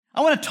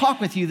I want to talk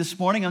with you this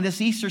morning on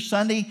this Easter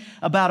Sunday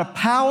about a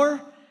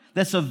power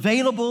that's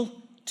available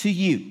to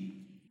you,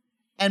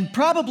 and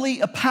probably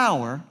a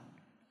power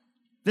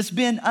that's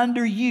been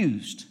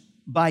underused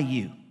by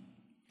you.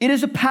 It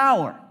is a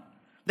power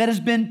that has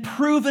been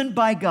proven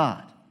by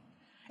God,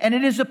 and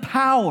it is a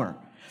power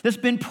that's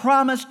been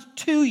promised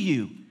to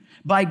you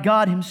by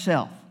God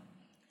Himself.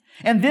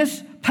 And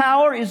this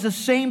power is the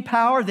same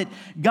power that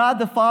God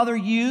the Father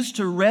used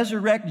to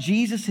resurrect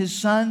Jesus, His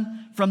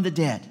Son, from the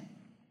dead.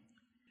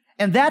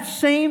 And that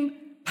same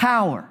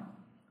power,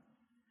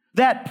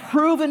 that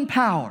proven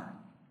power,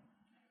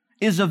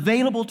 is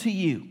available to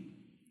you.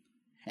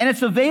 And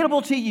it's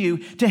available to you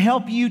to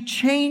help you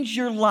change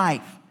your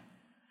life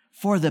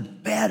for the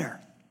better.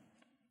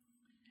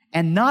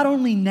 And not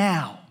only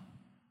now,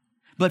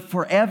 but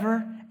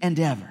forever and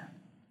ever.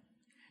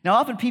 Now,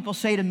 often people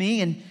say to me,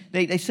 and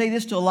they say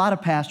this to a lot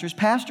of pastors,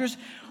 "Pastors,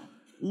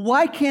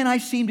 why can't I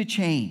seem to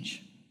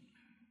change?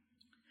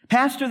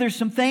 Pastor, there's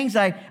some things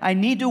I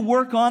need to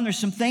work on. There's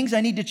some things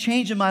I need to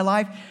change in my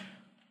life,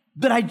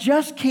 but I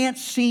just can't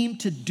seem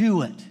to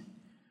do it.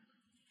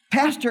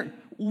 Pastor,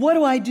 what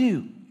do I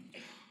do?"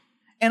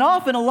 And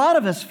often a lot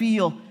of us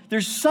feel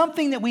there's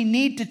something that we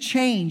need to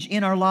change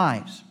in our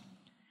lives.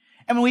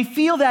 And when we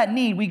feel that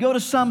need, we go to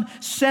some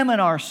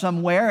seminar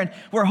somewhere and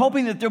we're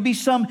hoping that there'll be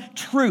some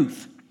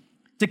truth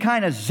to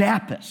kind of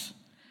zap us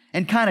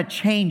and kind of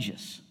change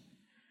us.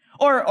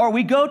 Or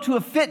we go to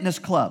a fitness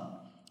club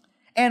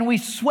and we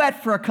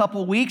sweat for a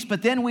couple weeks,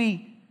 but then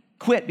we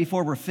quit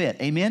before we're fit.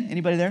 Amen?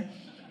 Anybody there?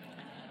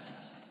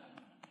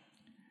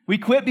 We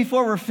quit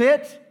before we're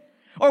fit.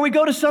 Or we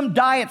go to some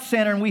diet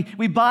center and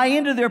we buy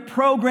into their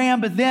program,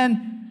 but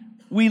then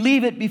we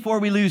leave it before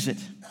we lose it.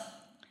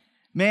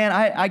 Man,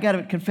 I got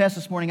to confess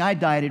this morning, I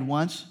dieted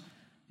once.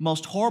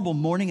 Most horrible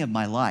morning of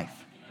my life.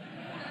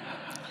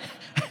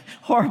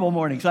 Horrible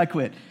mornings, I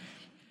quit.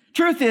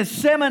 Truth is,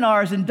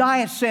 seminars and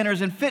diet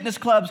centers and fitness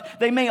clubs,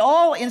 they may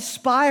all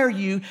inspire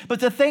you, but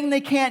the thing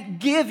they can't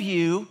give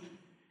you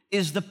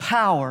is the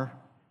power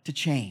to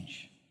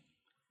change.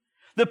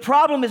 The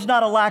problem is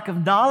not a lack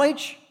of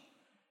knowledge.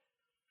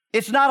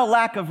 It's not a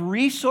lack of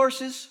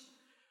resources.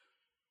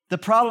 The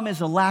problem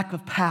is a lack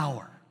of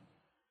power,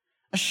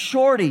 a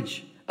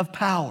shortage of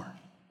power.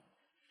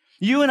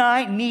 You and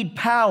I need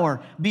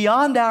power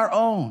beyond our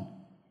own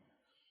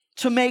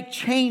to make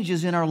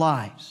changes in our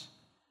lives.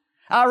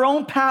 Our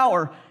own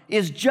power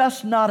is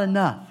just not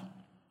enough.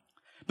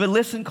 But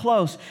listen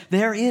close,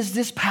 there is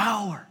this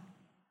power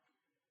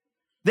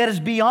that is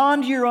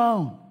beyond your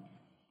own,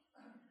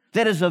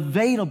 that is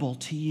available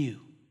to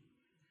you.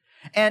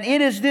 And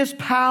it is this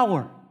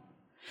power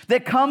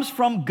that comes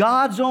from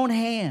God's own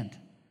hand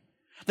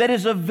that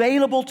is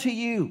available to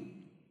you.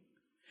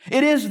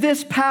 It is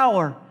this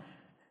power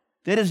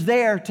that is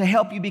there to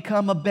help you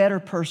become a better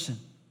person.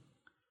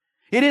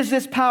 It is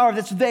this power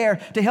that's there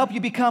to help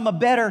you become a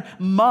better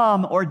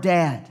mom or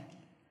dad.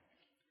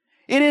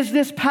 It is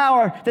this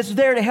power that's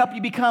there to help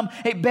you become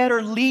a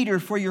better leader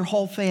for your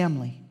whole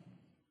family.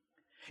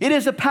 It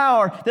is a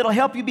power that'll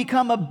help you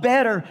become a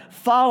better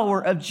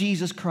follower of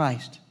Jesus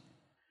Christ.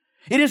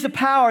 It is a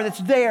power that's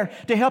there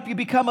to help you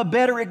become a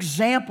better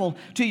example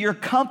to your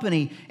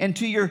company and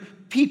to your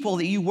people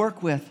that you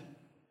work with.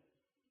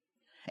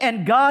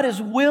 And God is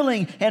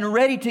willing and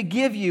ready to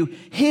give you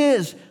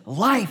His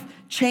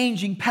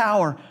life-changing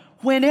power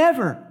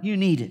whenever you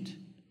need it,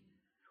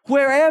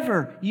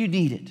 wherever you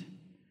need it.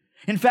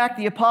 In fact,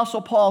 the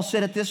Apostle Paul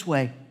said it this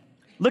way.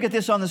 Look at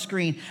this on the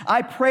screen.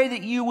 "I pray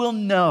that you will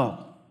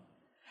know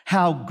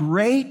how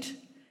great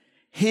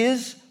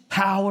His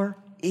power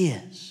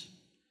is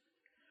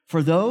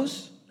for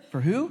those,"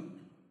 for who?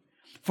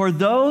 "For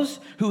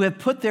those who have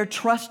put their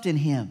trust in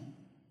Him.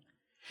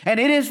 And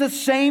it is the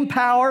same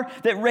power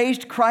that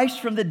raised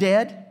Christ from the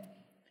dead.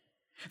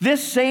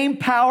 This same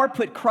power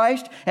put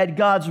Christ at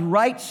God's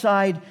right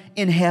side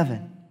in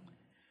heaven."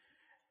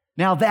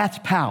 Now that's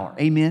power,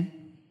 amen?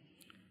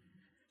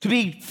 To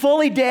be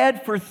fully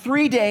dead for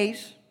 3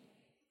 days,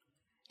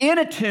 in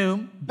a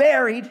tomb,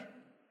 buried,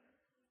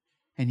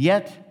 and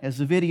yet, as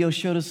the video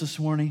showed us this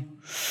morning,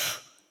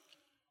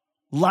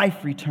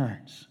 life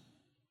returns,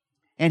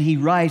 and He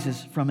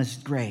rises from His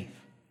grave.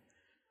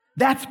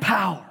 That's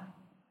power.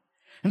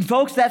 And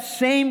folks, that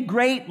same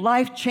great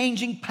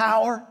life-changing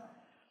power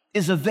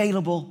is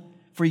available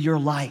for your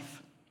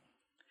life.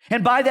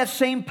 And by that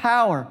same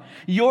power,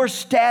 your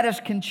status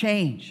can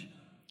change.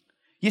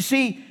 You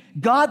see,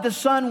 God the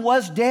Son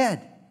was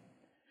dead,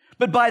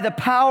 but by the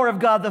power of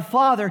God the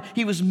Father,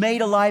 He was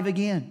made alive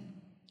again.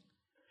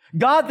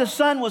 God the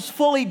Son was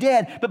fully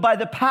dead, but by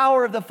the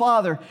power of the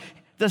Father,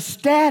 the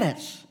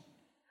status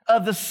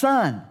of the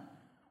Son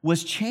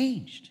was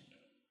changed.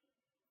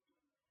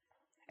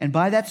 And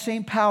by that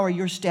same power,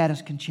 your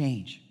status can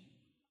change.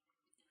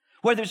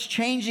 Whether it's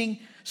changing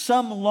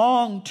some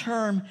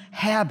long-term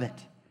habit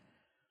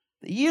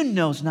that you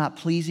know is not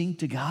pleasing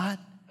to God,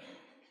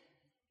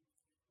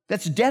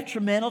 that's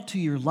detrimental to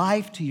your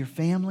life, to your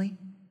family,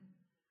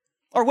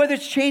 or whether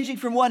it's changing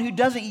from one who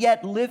doesn't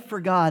yet live for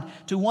God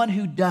to one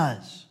who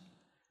does.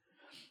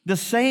 The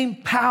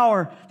same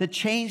power that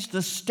changed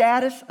the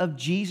status of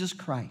Jesus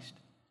Christ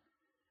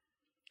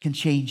can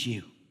change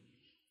you.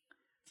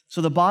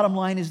 So the bottom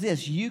line is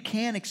this: you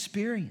can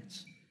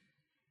experience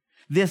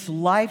this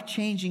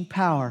life-changing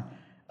power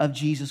of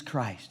Jesus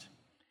Christ.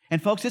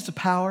 And folks, it's a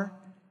power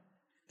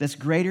that's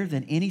greater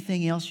than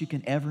anything else you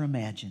can ever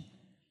imagine.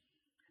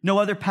 No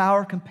other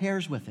power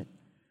compares with it.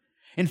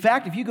 In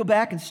fact, if you go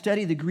back and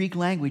study the Greek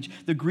language,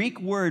 the Greek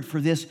word for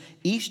this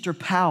Easter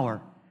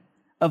power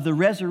of the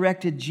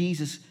resurrected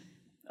Jesus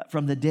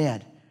from the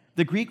dead,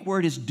 the Greek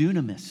word is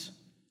dunamis,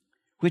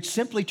 which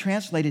simply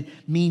translated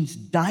means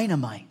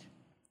dynamite.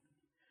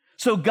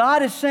 So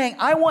God is saying,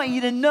 I want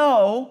you to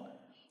know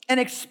and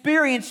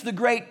experience the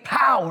great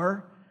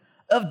power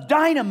of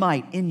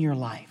dynamite in your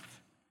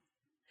life.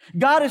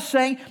 God is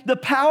saying the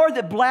power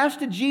that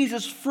blasted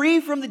Jesus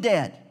free from the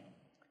dead,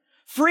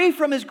 free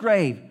from his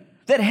grave,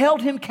 that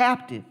held him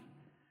captive,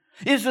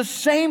 is the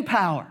same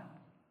power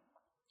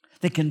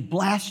that can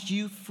blast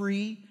you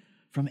free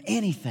from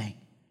anything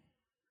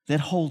that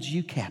holds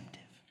you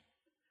captive.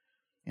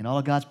 And all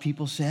of God's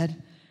people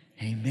said,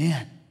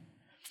 amen.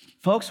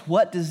 Folks,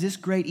 what does this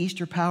great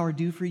Easter power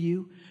do for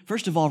you?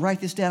 First of all,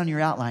 write this down in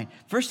your outline.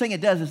 First thing it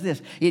does is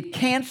this: it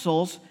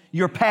cancels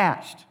your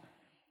past.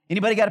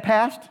 Anybody got a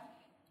past?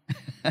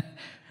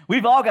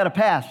 We've all got a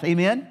past,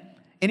 amen?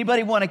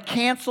 Anybody want to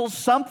cancel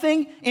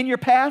something in your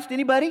past?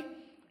 Anybody?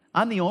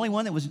 I'm the only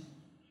one that was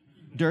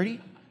dirty,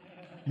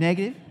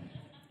 negative,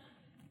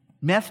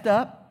 messed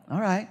up.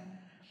 All right.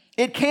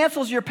 It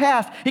cancels your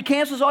past. It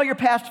cancels all your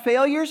past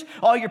failures,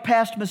 all your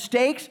past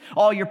mistakes,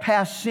 all your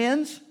past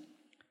sins.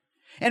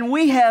 And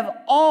we have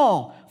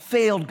all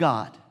failed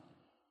God.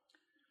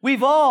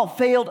 We've all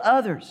failed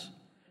others.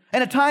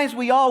 And at times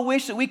we all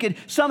wish that we could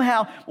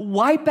somehow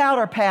wipe out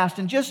our past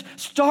and just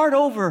start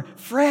over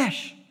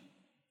fresh.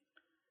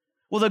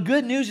 Well, the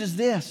good news is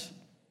this: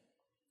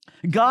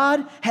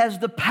 God has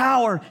the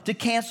power to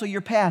cancel your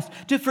past,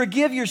 to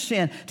forgive your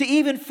sin, to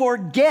even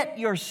forget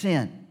your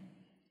sin.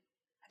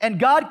 And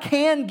God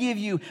can give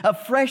you a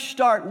fresh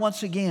start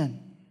once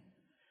again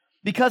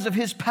because of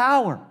his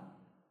power.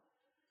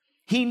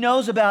 He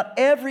knows about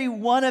every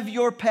one of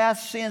your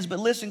past sins, but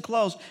listen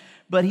close,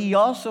 but he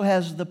also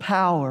has the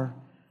power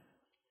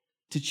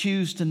to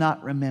choose to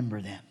not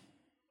remember them.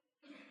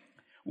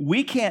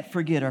 We can't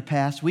forget our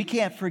past. We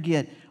can't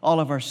forget all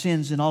of our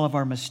sins and all of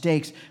our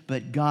mistakes,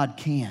 but God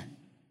can.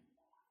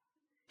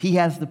 He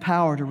has the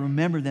power to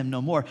remember them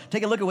no more.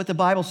 Take a look at what the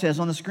Bible says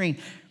on the screen.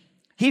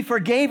 He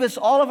forgave us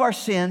all of our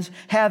sins,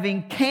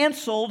 having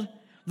canceled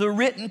the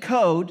written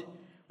code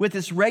with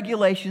its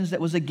regulations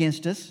that was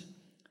against us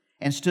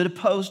and stood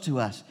opposed to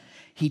us.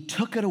 He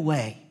took it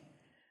away,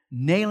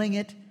 nailing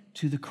it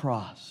to the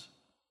cross.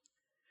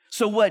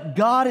 So what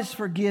God is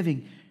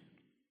forgiving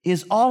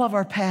is all of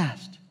our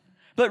past.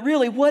 But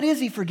really, what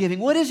is he forgiving?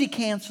 What is he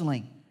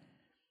canceling?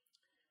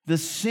 The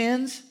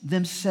sins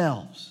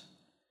themselves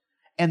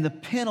and the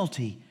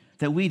penalty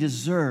that we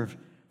deserve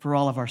for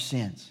all of our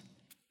sins.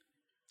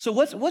 So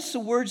what's the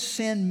word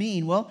sin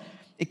mean? Well,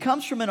 it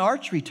comes from an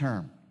archery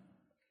term.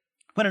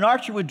 When an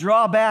archer would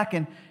draw back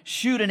and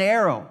shoot an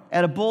arrow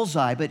at a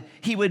bullseye, but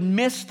he would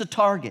miss the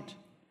target,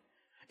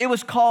 it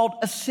was called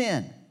a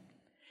sin.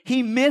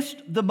 He missed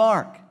the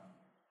mark.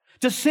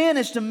 To sin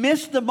is to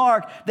miss the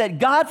mark that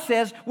God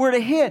says we're to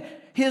hit,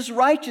 his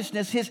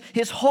righteousness,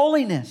 his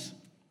holiness.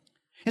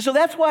 And so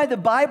that's why the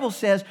Bible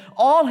says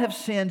all have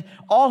sinned,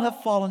 all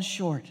have fallen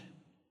short.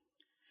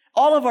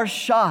 All of our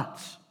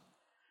shots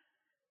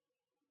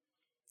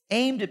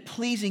aimed at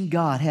pleasing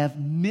God have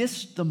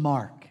missed the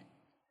mark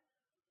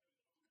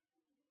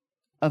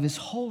of his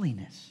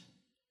holiness.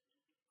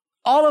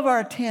 All of our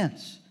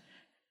attempts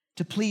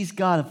to please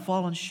God have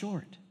fallen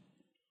short.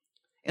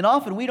 And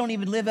often we don't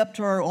even live up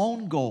to our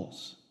own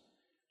goals,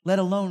 let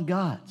alone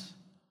God's.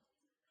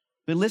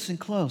 But listen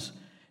close.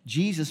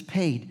 Jesus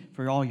paid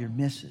for all your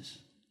misses.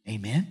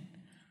 Amen?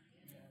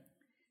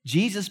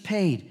 Jesus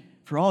paid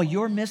for all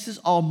your misses,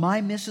 all my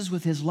misses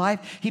with his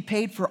life. He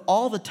paid for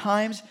all the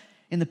times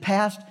in the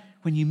past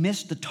when you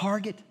missed the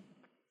target.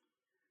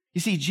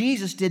 You see,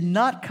 Jesus did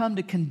not come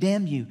to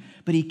condemn you,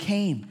 but he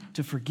came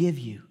to forgive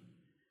you.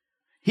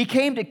 He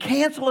came to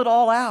cancel it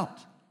all out.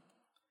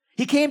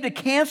 He came to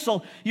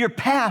cancel your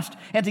past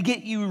and to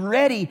get you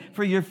ready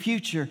for your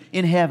future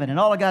in heaven. And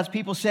all of God's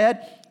people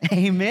said,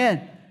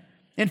 amen.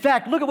 In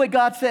fact, look at what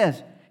God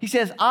says. He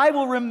says, I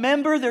will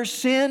remember their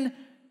sin.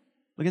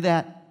 Look at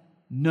that.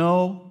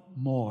 No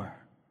more.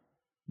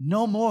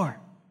 No more.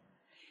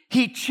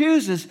 He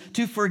chooses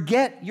to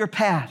forget your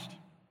past.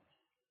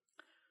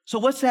 So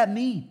what's that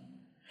mean?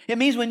 It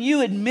means when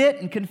you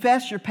admit and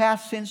confess your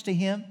past sins to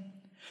him,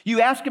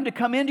 you ask him to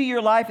come into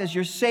your life as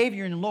your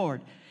Savior and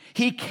Lord,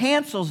 he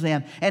cancels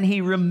them and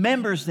he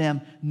remembers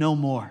them no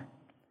more.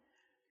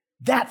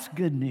 That's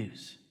good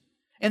news.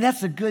 And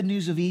that's the good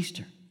news of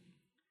Easter.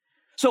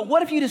 So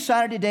what if you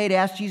decided today to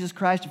ask Jesus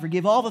Christ to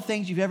forgive all the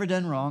things you've ever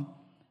done wrong,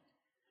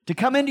 to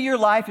come into your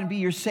life and be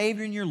your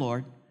Savior and your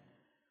Lord,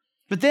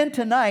 but then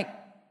tonight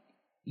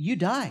you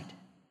died.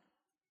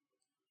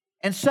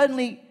 And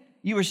suddenly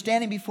you were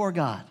standing before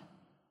God.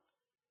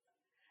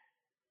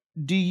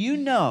 Do you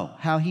know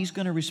how He's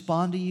going to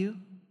respond to you?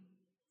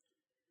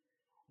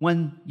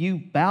 When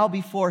you bow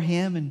before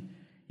Him and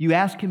you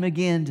ask Him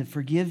again to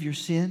forgive your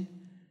sin,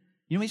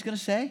 you know what He's going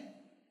to say?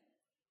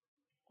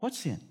 What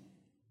sin?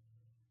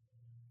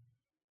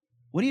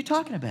 What are you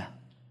talking about?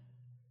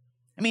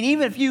 I mean,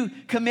 even if you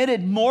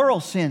committed moral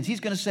sins, He's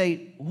going to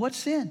say, what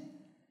sin?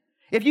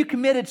 If you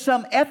committed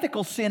some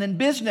ethical sin in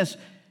business,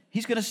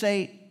 He's going to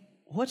say,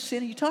 what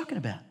sin are you talking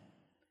about?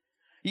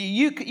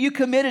 You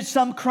committed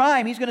some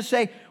crime, He's going to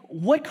say,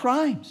 what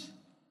crimes?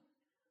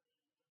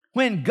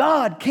 When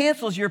God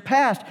cancels your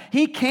past,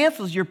 He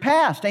cancels your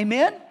past.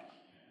 Amen?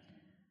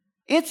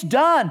 It's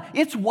done.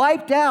 It's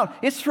wiped out.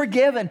 It's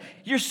forgiven.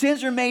 Your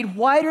sins are made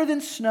whiter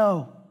than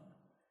snow.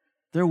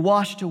 They're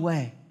washed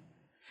away.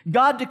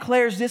 God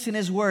declares this in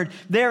His Word.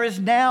 There is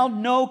now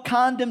no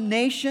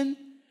condemnation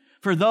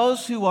for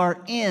those who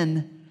are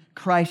in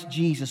Christ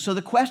Jesus. So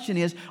the question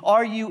is,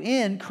 are you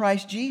in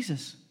Christ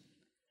Jesus?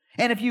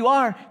 And if you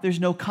are,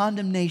 there's no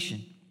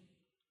condemnation.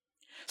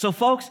 So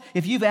folks,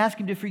 if you've asked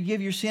Him to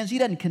forgive your sins, He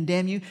doesn't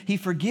condemn you. He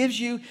forgives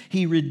you.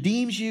 He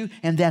redeems you.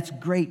 And that's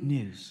great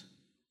news.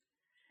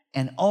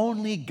 And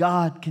only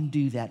God can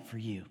do that for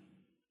you.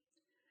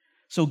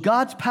 So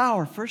God's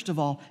power, first of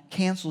all,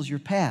 cancels your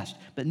past.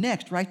 But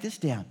next, write this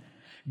down.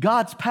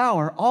 God's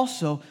power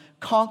also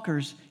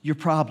conquers your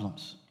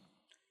problems.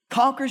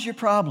 Conquers your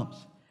problems.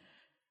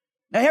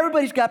 Now,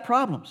 everybody's got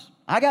problems.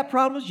 I got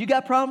problems. You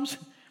got problems.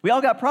 We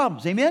all got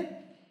problems. Amen?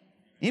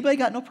 Anybody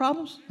got no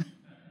problems?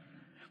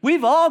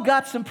 We've all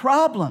got some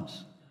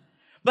problems.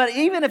 But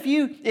even if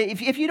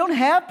you don't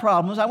have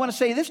problems, I want to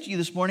say this to you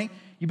this morning,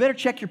 you better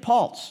check your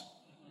pulse.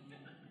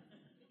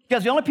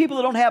 Because the only people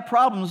that don't have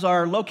problems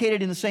are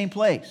located in the same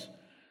place.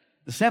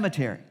 The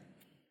cemetery,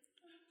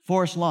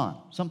 Forest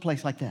Lawn,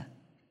 someplace like that.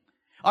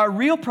 Our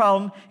real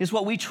problem is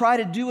what we try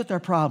to do with our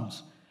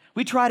problems.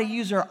 We try to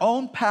use our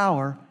own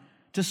power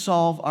to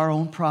solve our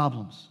own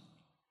problems.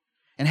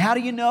 And how do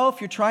you know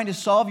if you're trying to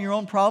solve your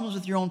own problems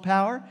with your own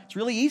power? It's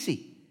really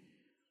easy.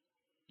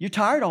 You're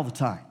tired all the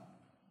time.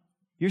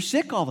 You're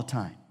sick all the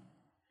time.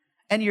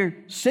 And you're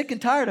sick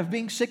and tired of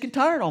being sick and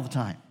tired all the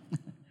time.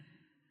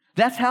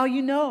 That's how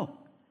you know.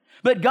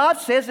 But God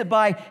says that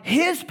by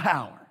His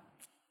power,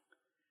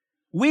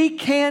 we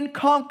can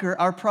conquer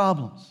our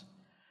problems.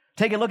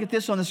 Take a look at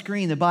this on the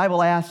screen. The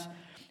Bible asks,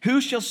 who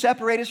shall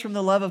separate us from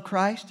the love of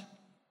Christ?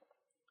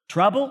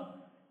 Trouble,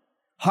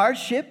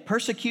 hardship,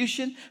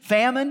 persecution,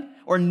 famine,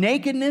 or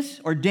nakedness,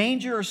 or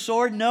danger, or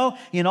sword? No,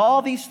 in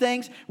all these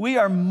things, we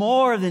are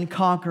more than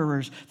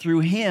conquerors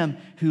through Him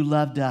who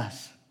loved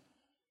us.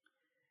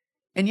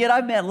 And yet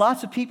I've met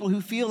lots of people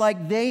who feel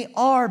like they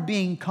are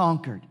being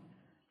conquered.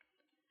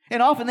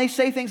 And often they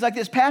say things like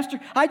this, Pastor,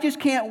 I just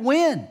can't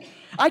win.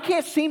 I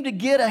can't seem to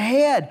get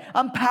ahead.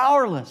 I'm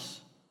powerless.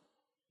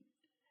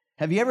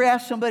 Have you ever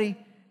asked somebody,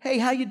 hey,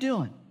 how you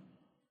doing?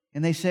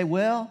 And they say,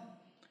 well,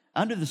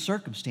 under the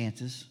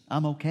circumstances,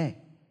 I'm okay.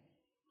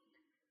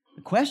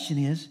 The question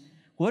is,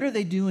 what are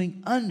they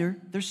doing under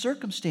their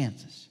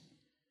circumstances?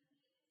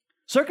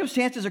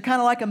 Circumstances are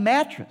kind of like a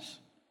mattress.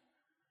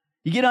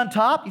 You get on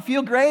top, you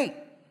feel great.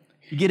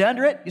 You get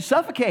under it, you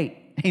suffocate.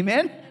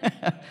 Amen?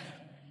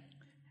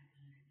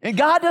 And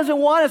God doesn't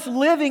want us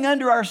living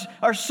under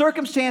our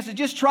circumstances,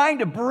 just trying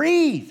to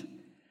breathe,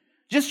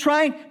 just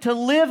trying to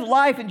live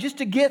life and just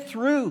to get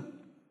through.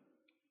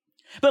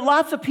 But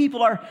lots of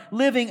people are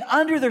living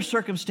under their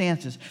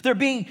circumstances. They're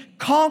being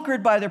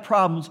conquered by their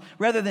problems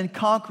rather than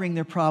conquering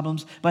their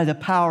problems by the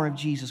power of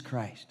Jesus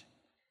Christ.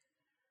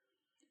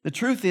 The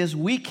truth is,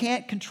 we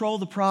can't control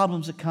the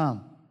problems that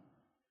come,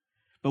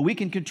 but we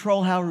can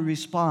control how we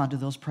respond to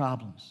those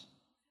problems.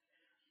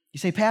 You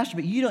say, Pastor,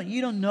 but you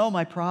don't know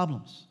my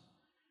problems.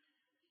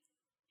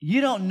 You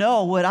don't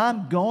know what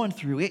I'm going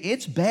through.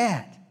 It's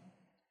bad.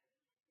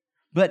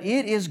 But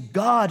it is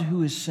God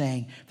who is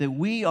saying that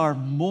we are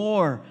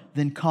more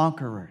than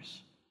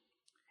conquerors.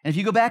 And if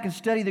you go back and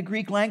study the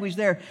Greek language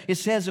there, it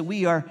says that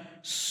we are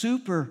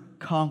super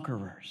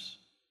conquerors.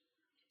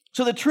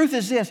 So the truth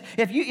is this,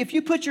 if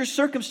you put your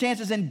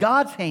circumstances in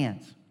God's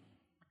hands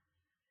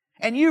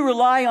and you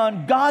rely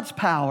on God's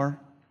power,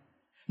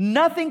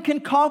 nothing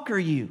can conquer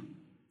you.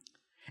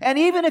 And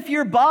even if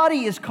your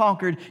body is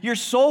conquered, your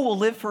soul will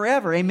live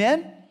forever.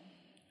 Amen?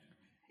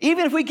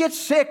 Even if we get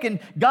sick and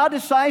God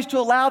decides to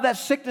allow that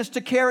sickness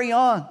to carry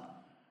on,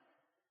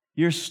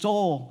 your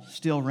soul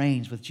still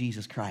reigns with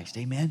Jesus Christ.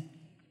 Amen?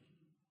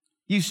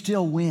 You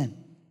still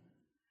win.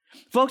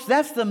 Folks,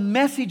 that's the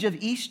message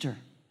of Easter.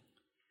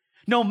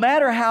 No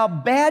matter how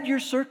bad your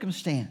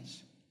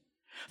circumstance,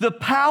 the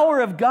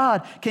power of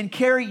God can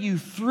carry you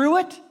through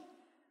it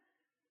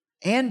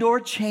and or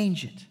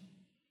change it.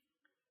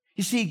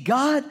 You see,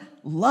 God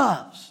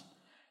loves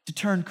to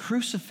turn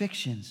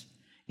crucifixions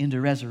into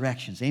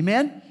resurrections.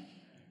 Amen?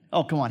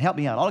 Oh, come on, help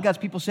me out. All of God's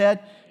people said,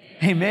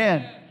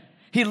 Amen.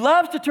 He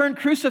loves to turn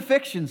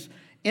crucifixions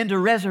into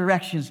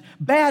resurrections,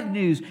 bad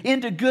news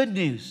into good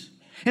news.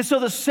 And so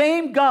the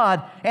same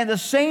God and the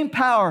same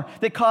power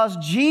that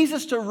caused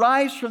Jesus to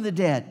rise from the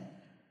dead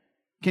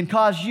can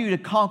cause you to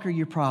conquer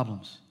your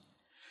problems.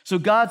 So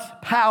God's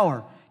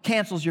power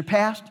cancels your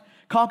past,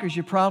 conquers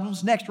your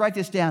problems. Next, write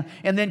this down.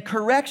 And then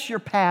corrects your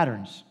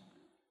patterns.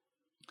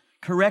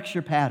 Corrects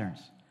your patterns.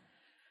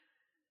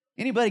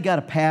 Anybody got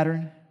a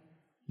pattern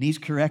needs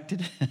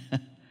corrected?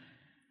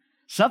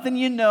 Something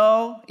you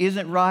know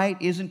isn't right,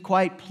 isn't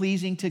quite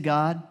pleasing to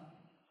God?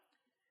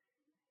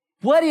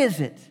 What is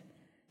it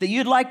that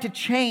you'd like to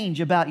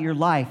change about your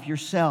life,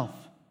 yourself?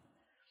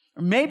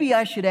 Or maybe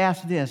I should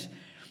ask this.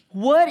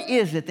 What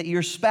is it that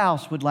your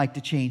spouse would like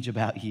to change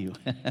about you?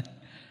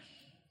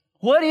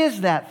 What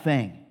is that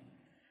thing?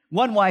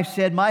 One wife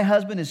said, my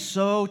husband is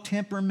so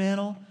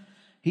temperamental.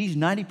 He's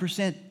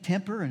 90%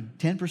 temper and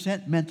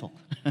 10% mental.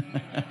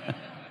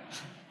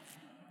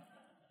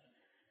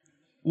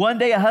 One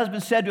day a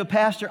husband said to a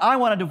pastor, I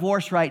want a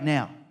divorce right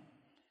now.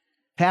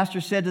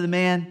 Pastor said to the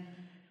man,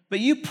 but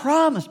you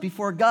promised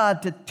before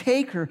God to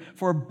take her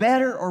for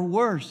better or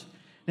worse.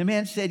 The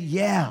man said,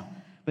 yeah,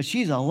 but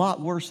she's a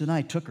lot worse than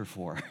I took her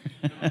for.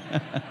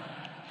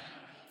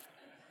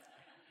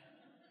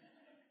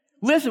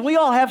 Listen, we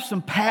all have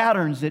some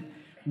patterns that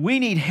we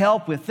need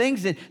help with,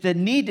 things that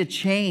need to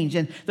change.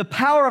 And the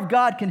power of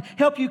God can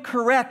help you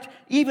correct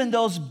even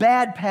those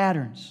bad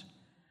patterns.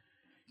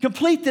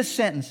 Complete this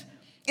sentence.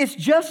 It's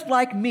just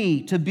like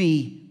me to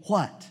be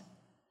what?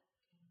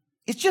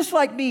 It's just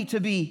like me to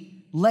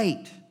be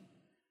late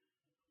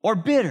or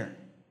bitter,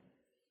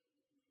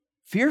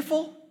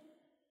 fearful.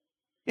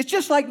 It's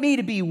just like me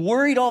to be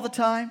worried all the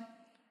time,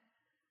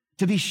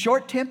 to be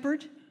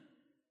short-tempered.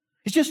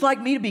 It's just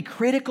like me to be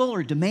critical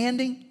or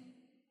demanding.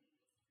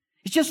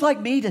 It's just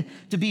like me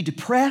to be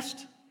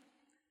depressed.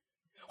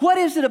 What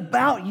is it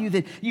about you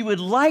that you would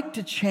like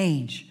to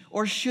change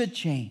or should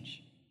change?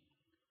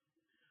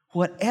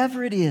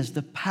 Whatever it is,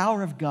 the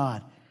power of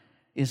God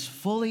is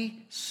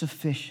fully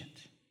sufficient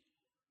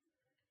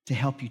to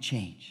help you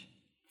change.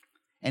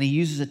 And He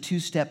uses a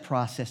two-step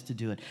process to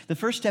do it. The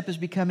first step is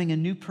becoming a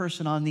new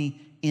person on the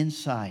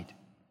inside.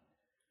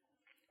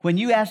 When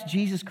you ask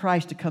Jesus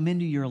Christ to come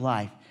into your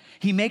life,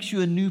 He makes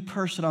you a new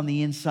person on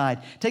the inside.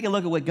 Take a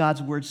look at what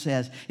God's Word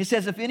says. It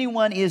says, if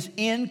anyone is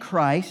in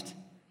Christ,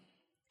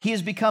 he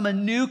has become a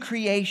new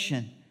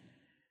creation.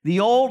 The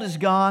old is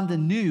gone, the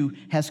new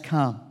has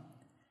come.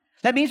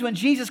 That means when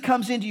Jesus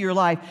comes into your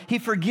life, He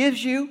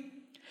forgives you.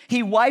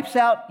 He wipes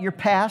out your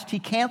past. He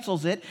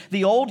cancels it.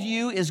 The old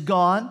you is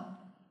gone.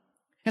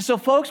 And so,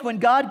 folks, when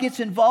God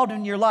gets involved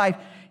in your life,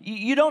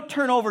 you don't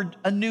turn over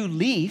a new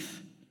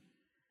leaf.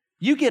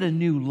 You get a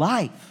new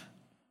life.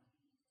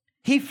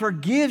 He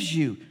forgives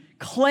you,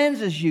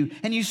 cleanses you,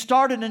 and you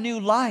start in a new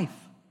life.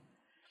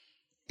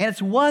 And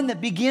it's one that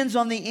begins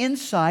on the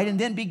inside and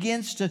then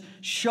begins to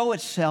show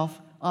itself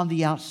on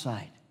the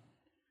outside.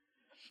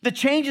 The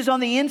changes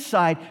on the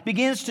inside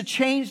begins to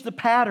change the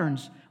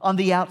patterns on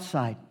the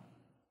outside.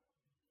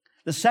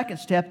 The second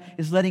step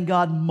is letting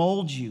God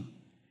mold you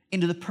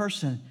into the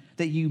person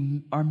that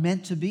you are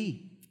meant to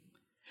be.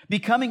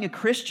 Becoming a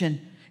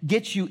Christian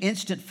gets you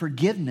instant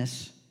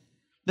forgiveness,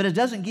 but it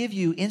doesn't give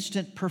you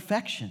instant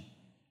perfection.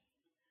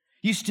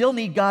 You still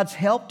need God's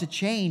help to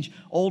change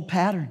old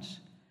patterns.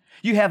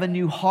 You have a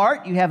new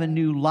heart, you have a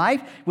new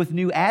life with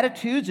new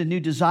attitudes and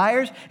new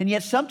desires, and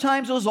yet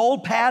sometimes those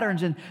old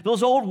patterns and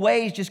those old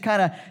ways just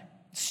kind of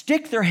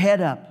stick their head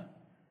up.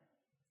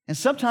 And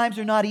sometimes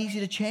they're not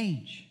easy to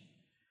change.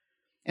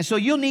 And so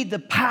you'll need the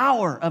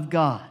power of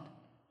God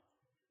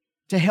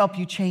to help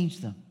you change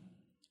them.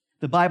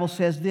 The Bible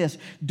says this,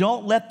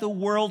 don't let the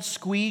world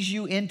squeeze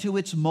you into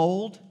its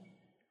mold,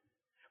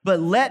 but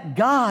let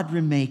God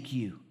remake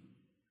you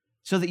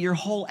so that your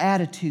whole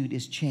attitude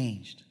is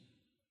changed.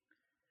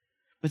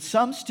 But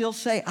some still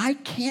say, I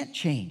can't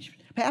change.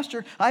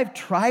 Pastor, I've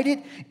tried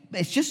it.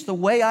 It's just the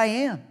way I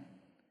am.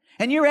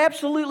 And you're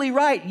absolutely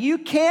right. You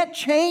can't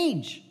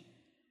change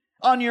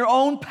on your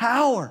own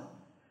power.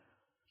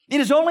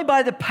 It is only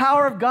by the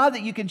power of God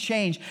that you can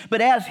change.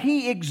 But as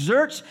He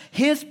exerts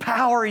His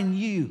power in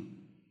you,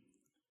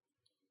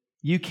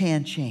 you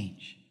can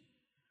change.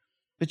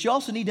 But you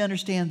also need to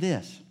understand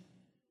this.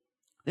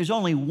 There's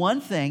only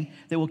one thing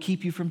that will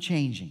keep you from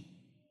changing.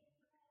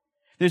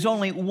 There's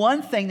only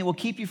one thing that will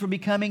keep you from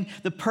becoming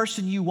the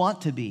person you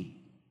want to be.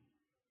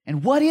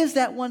 And what is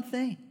that one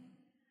thing?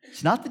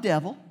 It's not the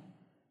devil.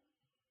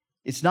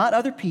 It's not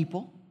other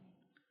people.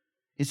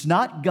 It's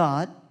not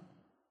God.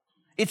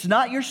 It's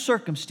not your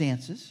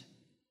circumstances.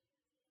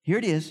 Here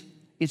it is.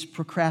 It's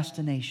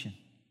procrastination.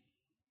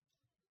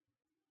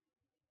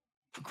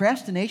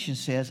 Procrastination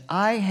says,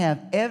 I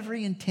have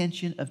every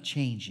intention of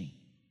changing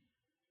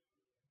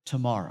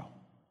tomorrow.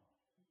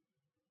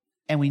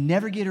 And we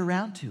never get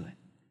around to it.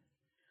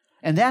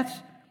 And that's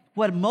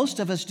what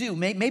most of us do.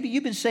 Maybe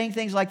you've been saying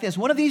things like this.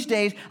 One of these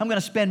days, I'm going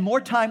to spend more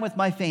time with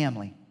my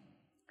family.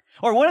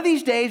 Or one of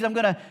these days, I'm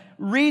going to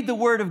read the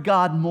Word of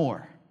God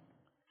more.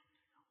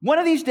 One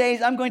of these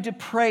days, I'm going to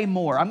pray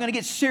more. I'm going to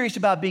get serious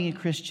about being a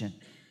Christian.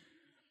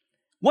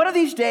 One of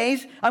these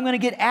days, I'm going to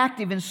get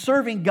active in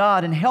serving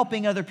God and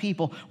helping other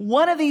people.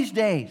 One of these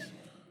days.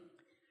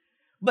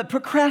 But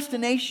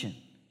procrastination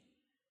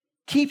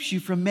keeps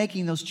you from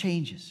making those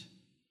changes.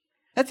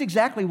 That's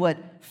exactly what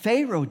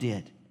Pharaoh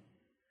did.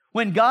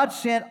 when God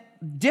sent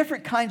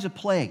different kinds of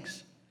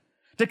plagues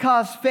to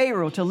cause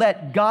Pharaoh to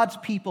let God's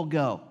people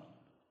go.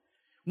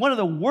 One of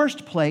the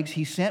worst plagues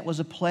he sent was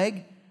a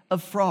plague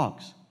of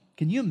frogs.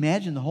 Can you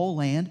imagine the whole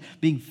land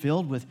being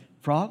filled with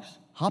frogs,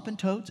 hopping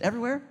toads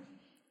everywhere?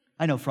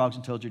 I know frogs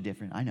and toads are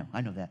different.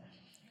 I know that.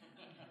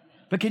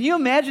 But can you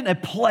imagine a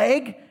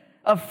plague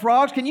of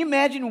frogs? Can you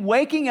imagine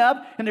waking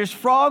up and there's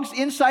frogs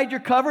inside your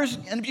covers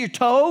and your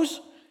toes?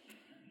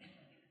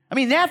 I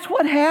mean, that's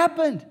what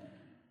happened.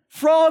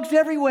 Frogs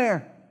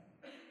everywhere.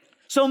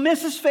 So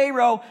Mrs.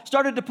 Pharaoh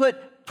started to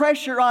put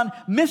pressure on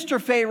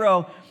Mr.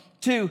 Pharaoh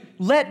to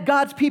let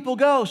God's people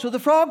go so the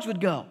frogs would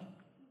go.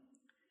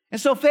 And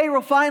so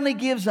Pharaoh finally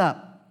gives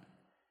up.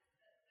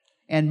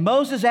 And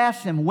Moses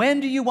asks him,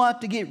 when do you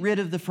want to get rid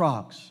of the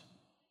frogs?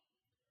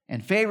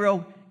 And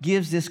Pharaoh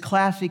gives this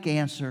classic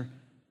answer,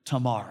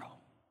 tomorrow.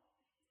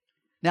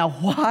 Now,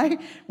 why,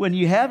 when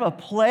you have a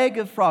plague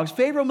of frogs,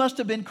 Pharaoh must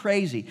have been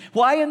crazy.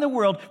 Why in the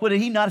world would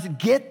he not have said,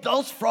 get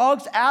those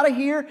frogs out of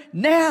here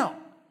now?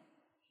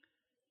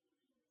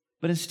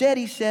 But instead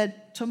he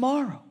said,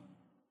 tomorrow.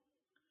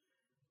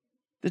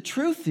 The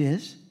truth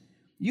is,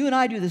 you and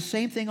I do the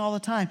same thing all the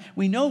time.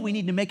 We know we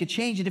need to make a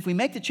change, and if we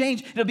make the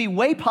change, it'll be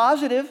way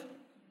positive.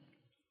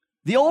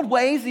 The old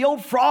ways, the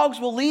old frogs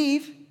will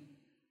leave.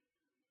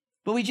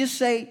 But we just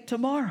say,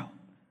 tomorrow.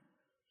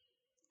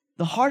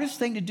 The hardest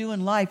thing to do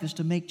in life is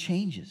to make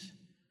changes.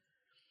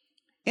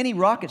 Any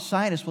rocket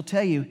scientist will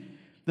tell you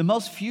the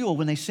most fuel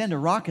when they send a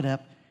rocket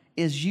up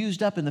is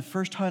used up in the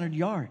first 100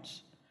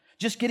 yards.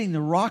 Just getting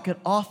the rocket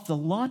off the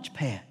launch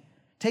pad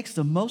takes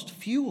the most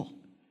fuel.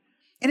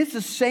 And it's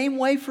the same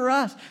way for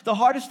us. The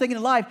hardest thing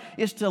in life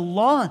is to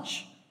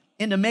launch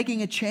into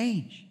making a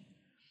change,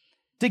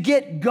 to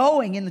get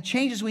going in the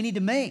changes we need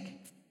to make.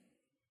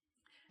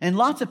 And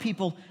lots of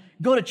people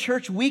go to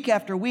church week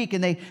after week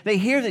and they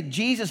hear that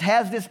Jesus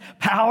has this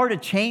power to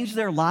change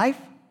their life.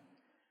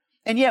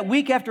 And yet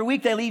week after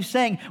week they leave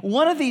saying,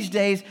 one of these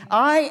days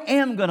I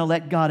am going to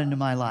let God into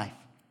my life.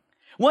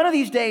 One of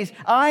these days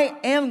I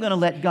am going to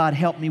let God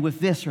help me with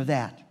this or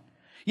that.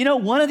 You know,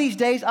 one of these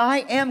days I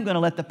am going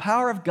to let the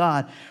power of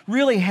God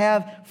really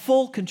have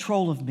full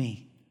control of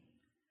me.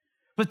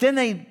 But then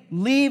they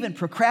leave and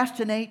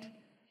procrastinate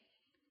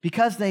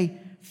because they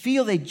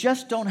feel they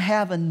just don't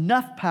have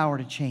enough power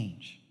to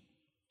change.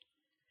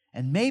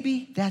 And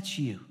maybe that's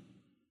you.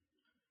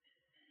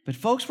 But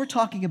folks, we're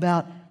talking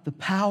about the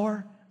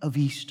power of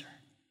Easter.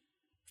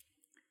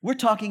 We're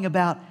talking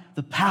about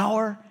the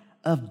power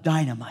of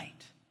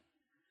dynamite.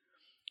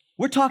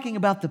 We're talking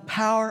about the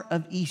power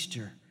of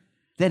Easter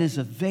that is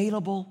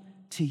available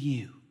to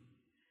you.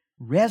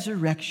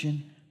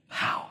 Resurrection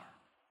power.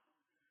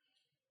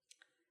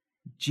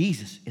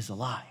 Jesus is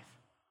alive.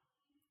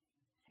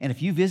 And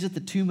if you visit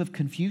the tomb of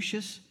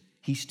Confucius,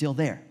 he's still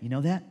there. You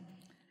know that?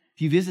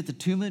 If you visit the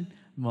tomb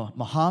of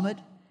Muhammad,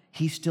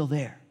 he's still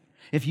there.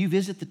 If you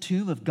visit the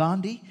tomb of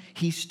Gandhi,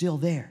 he's still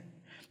there.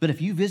 But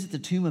if you visit the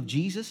tomb of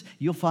Jesus,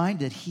 you'll find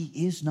that he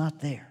is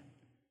not there.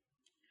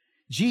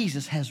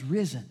 Jesus has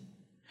risen.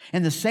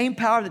 And the same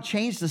power that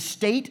changed the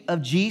state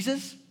of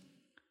Jesus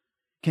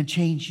can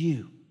change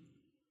you.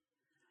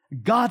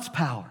 God's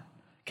power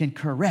can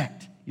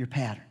correct your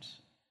patterns.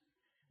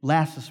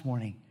 Last this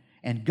morning,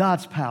 and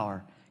God's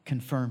power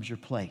confirms your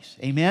place.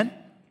 Amen?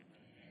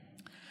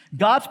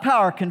 God's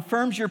power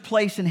confirms your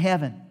place in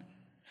heaven.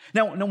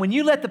 Now, when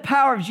you let the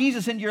power of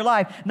Jesus into your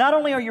life, not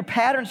only are your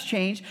patterns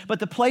changed,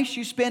 but the place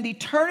you spend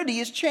eternity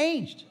is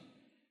changed.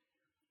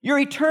 Your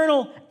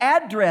eternal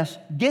address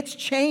gets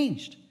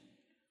changed.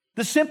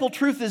 The simple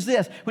truth is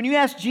this: when you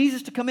ask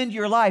Jesus to come into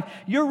your life,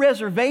 your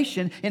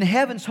reservation in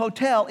heaven's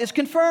hotel is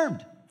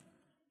confirmed.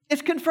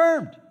 It's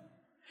confirmed.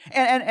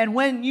 And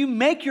when you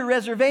make your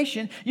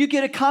reservation, you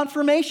get a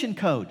confirmation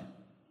code.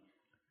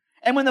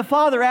 And when the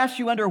Father asks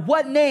you under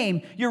what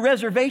name your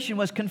reservation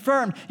was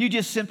confirmed, you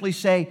just simply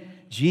say,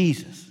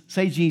 Jesus.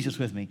 Say Jesus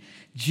with me.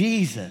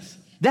 Jesus.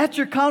 That's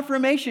your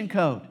confirmation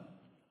code.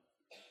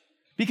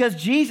 Because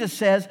Jesus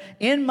says,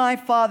 in my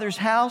Father's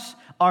house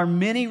are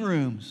many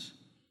rooms.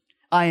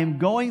 I am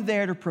going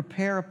there to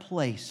prepare a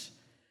place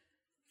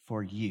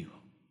for you.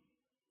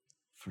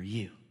 For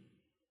you.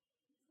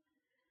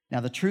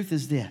 Now, the truth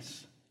is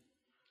this.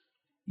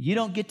 You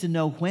don't get to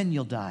know when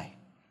you'll die,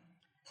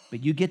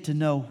 but you get to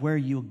know where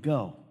you'll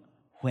go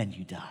when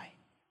you die.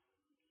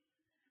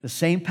 The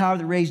same power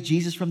that raised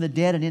Jesus from the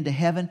dead and into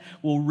heaven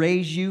will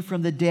raise you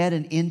from the dead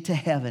and into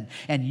heaven.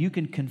 And you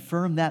can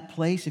confirm that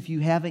place, if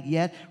you haven't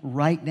yet,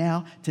 right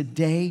now,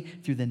 today,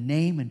 through the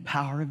name and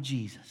power of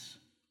Jesus.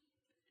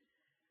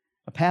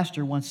 A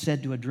pastor once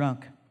said to a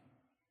drunk,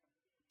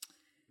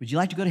 "Would you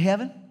like to go to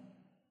heaven?"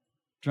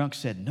 Drunk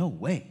said, "No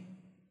way."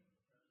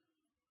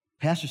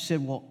 Pastor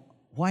said, "Well,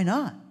 why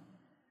not?"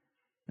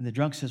 And the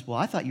drunk says, "Well,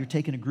 I thought you were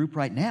taking a group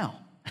right now."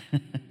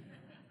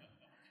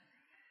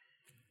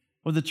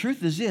 Well, the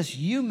truth is this: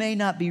 you may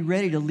not be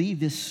ready to leave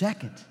this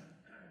second,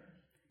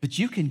 but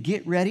you can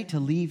get ready to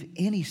leave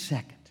any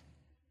second.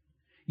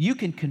 You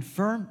can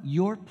confirm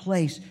your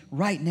place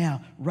right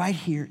now, right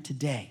here,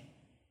 today.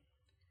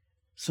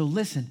 So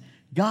listen,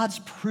 God's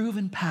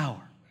proven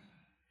power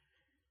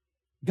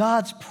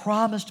God's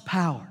promised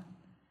power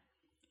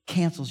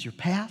cancels your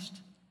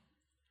past,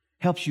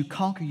 helps you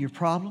conquer your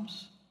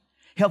problems,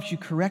 helps you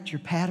correct your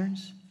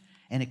patterns,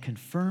 and it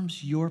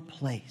confirms your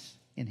place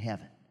in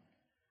heaven.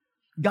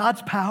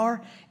 God's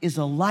power is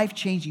a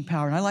life-changing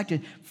power. And I like to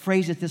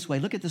phrase it this way.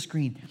 Look at the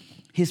screen.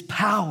 His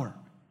power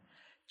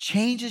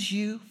changes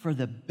you for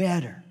the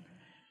better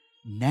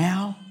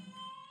now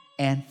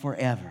and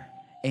forever.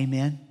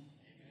 Amen?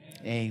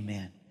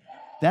 Amen.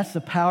 That's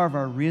the power of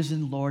our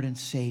risen Lord and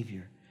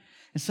Savior.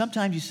 And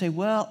sometimes you say,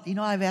 well,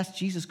 I've asked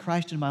Jesus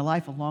Christ in my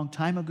life a long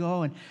time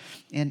ago,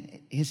 and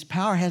His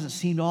power hasn't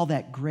seemed all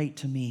that great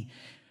to me.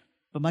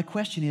 But my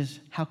question is,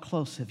 how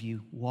close have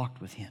you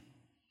walked with Him?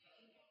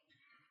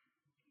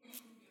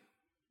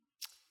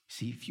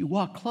 See, if you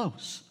walk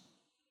close,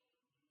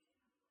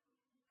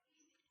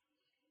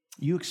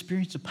 you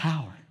experience a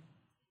power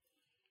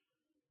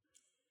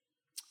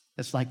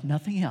that's like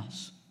nothing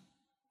else,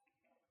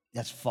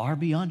 that's far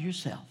beyond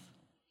yourself,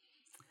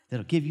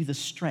 that'll give you the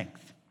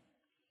strength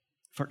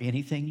for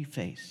anything you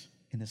face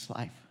in this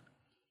life.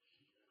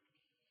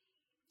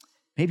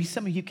 Maybe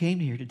some of you came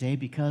here today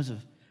because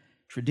of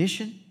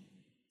tradition,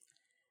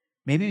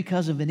 maybe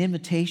because of an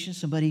invitation,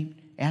 somebody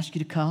asked you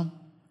to come.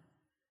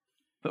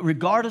 But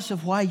regardless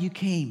of why you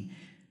came,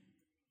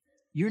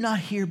 you're not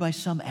here by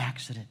some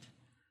accident.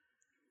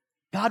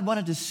 God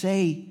wanted to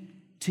say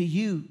to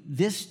you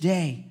this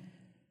day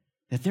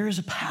that there is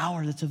a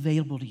power that's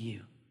available to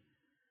you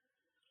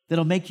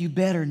that'll make you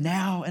better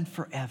now and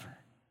forever.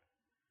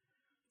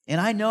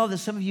 And I know that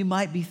some of you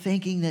might be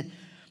thinking that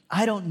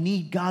I don't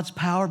need God's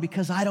power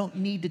because I don't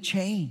need to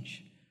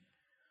change.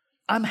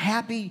 I'm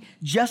happy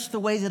just the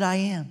way that I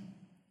am.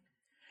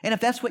 And if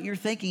that's what you're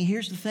thinking,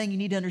 here's the thing you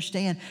need to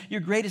understand.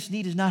 Your greatest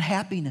need is not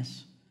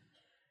happiness.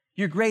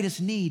 Your greatest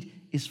need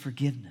is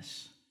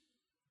forgiveness.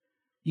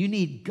 You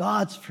need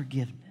God's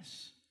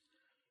forgiveness.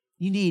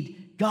 You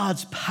need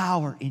God's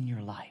power in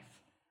your life,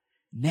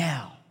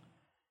 now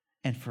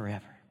and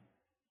forever.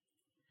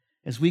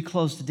 As we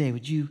close today,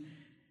 would you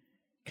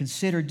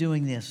consider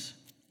doing this,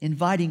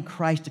 inviting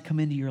Christ to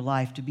come into your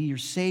life, to be your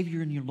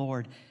Savior and your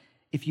Lord,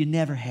 if you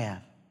never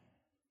have?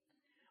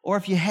 Or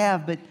if you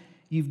have, but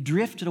you've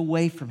drifted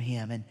away from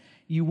Him and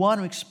you want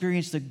to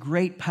experience the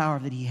great power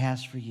that He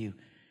has for you,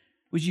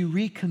 would you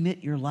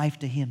recommit your life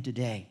to Him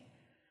today?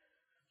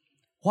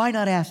 Why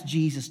not ask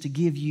Jesus to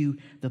give you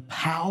the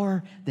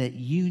power that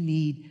you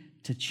need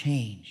to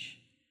change,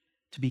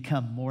 to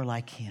become more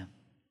like Him?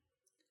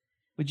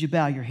 Would you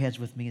bow your heads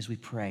with me as we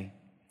pray?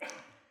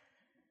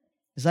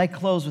 As I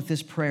close with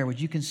this prayer, would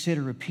you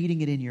consider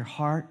repeating it in your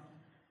heart?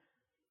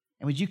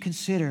 And would you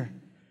consider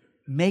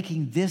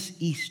making this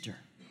Easter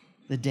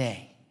the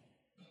day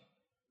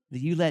that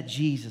you let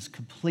Jesus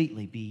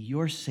completely be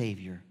your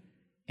Savior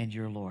and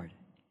your Lord?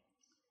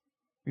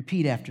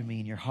 Repeat after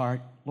me in your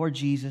heart. Lord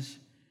Jesus,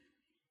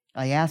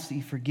 I ask that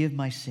you forgive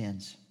my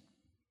sins.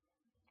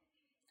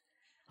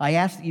 I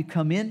ask that you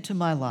come into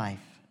my life.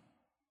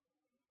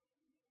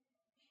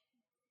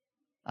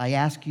 I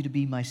ask you to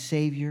be my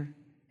Savior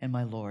and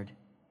my Lord.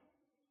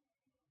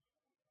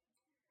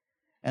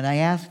 And I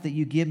ask that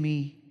you give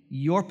me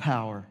your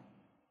power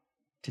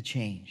to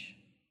change.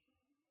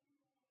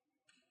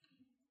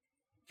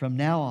 From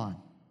now on,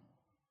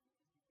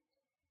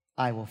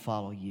 I will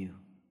follow you.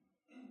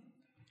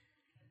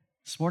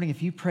 This morning,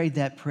 if you prayed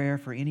that prayer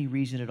for any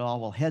reason at all,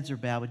 while heads are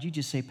bowed, would you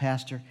just say,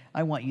 Pastor,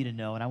 I want you to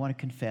know and I want to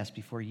confess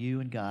before you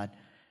and God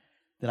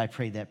that I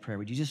prayed that prayer.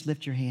 Would you just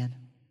lift your hand?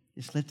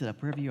 Just lift it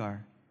up wherever you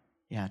are.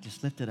 Yeah,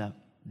 just lift it up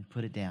and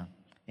put it down.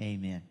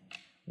 Amen.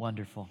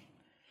 Wonderful.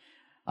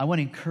 I want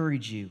to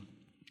encourage you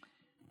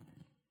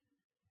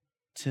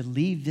to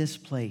leave this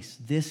place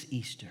this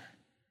Easter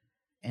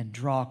and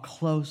draw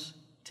close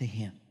to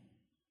Him.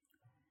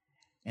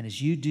 And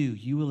as you do,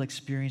 you will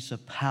experience a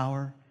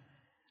power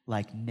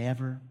like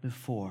never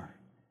before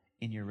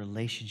in your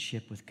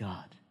relationship with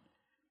God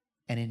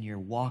and in your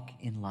walk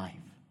in life.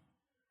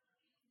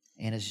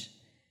 And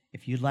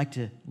if you'd like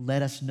to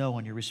let us know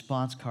on your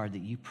response card that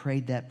you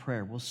prayed that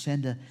prayer, we'll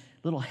send a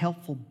little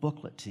helpful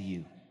booklet to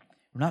you.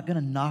 We're not going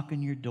to knock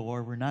on your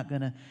door. We're not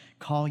going to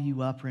call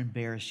you up or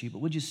embarrass you, but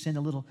we'll just send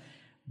a little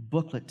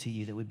booklet to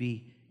you that would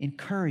be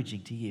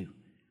encouraging to you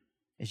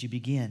as you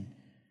begin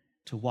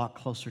to walk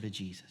closer to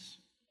Jesus.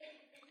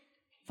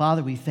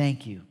 Father, we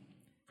thank you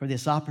for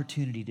this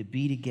opportunity to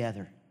be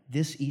together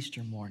this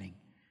Easter morning.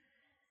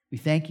 We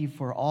thank you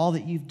for all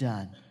that you've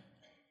done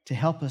to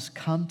help us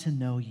come to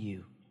know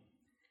you.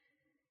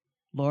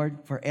 Lord,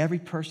 for every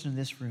person in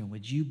this room,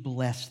 would you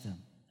bless them?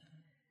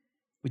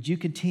 Would you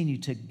continue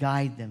to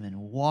guide them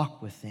and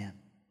walk with them,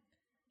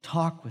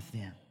 talk with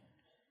them,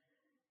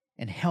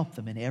 and help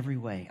them in every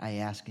way, I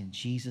ask in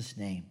Jesus'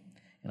 name.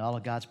 And all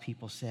of God's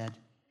people said,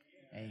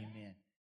 amen.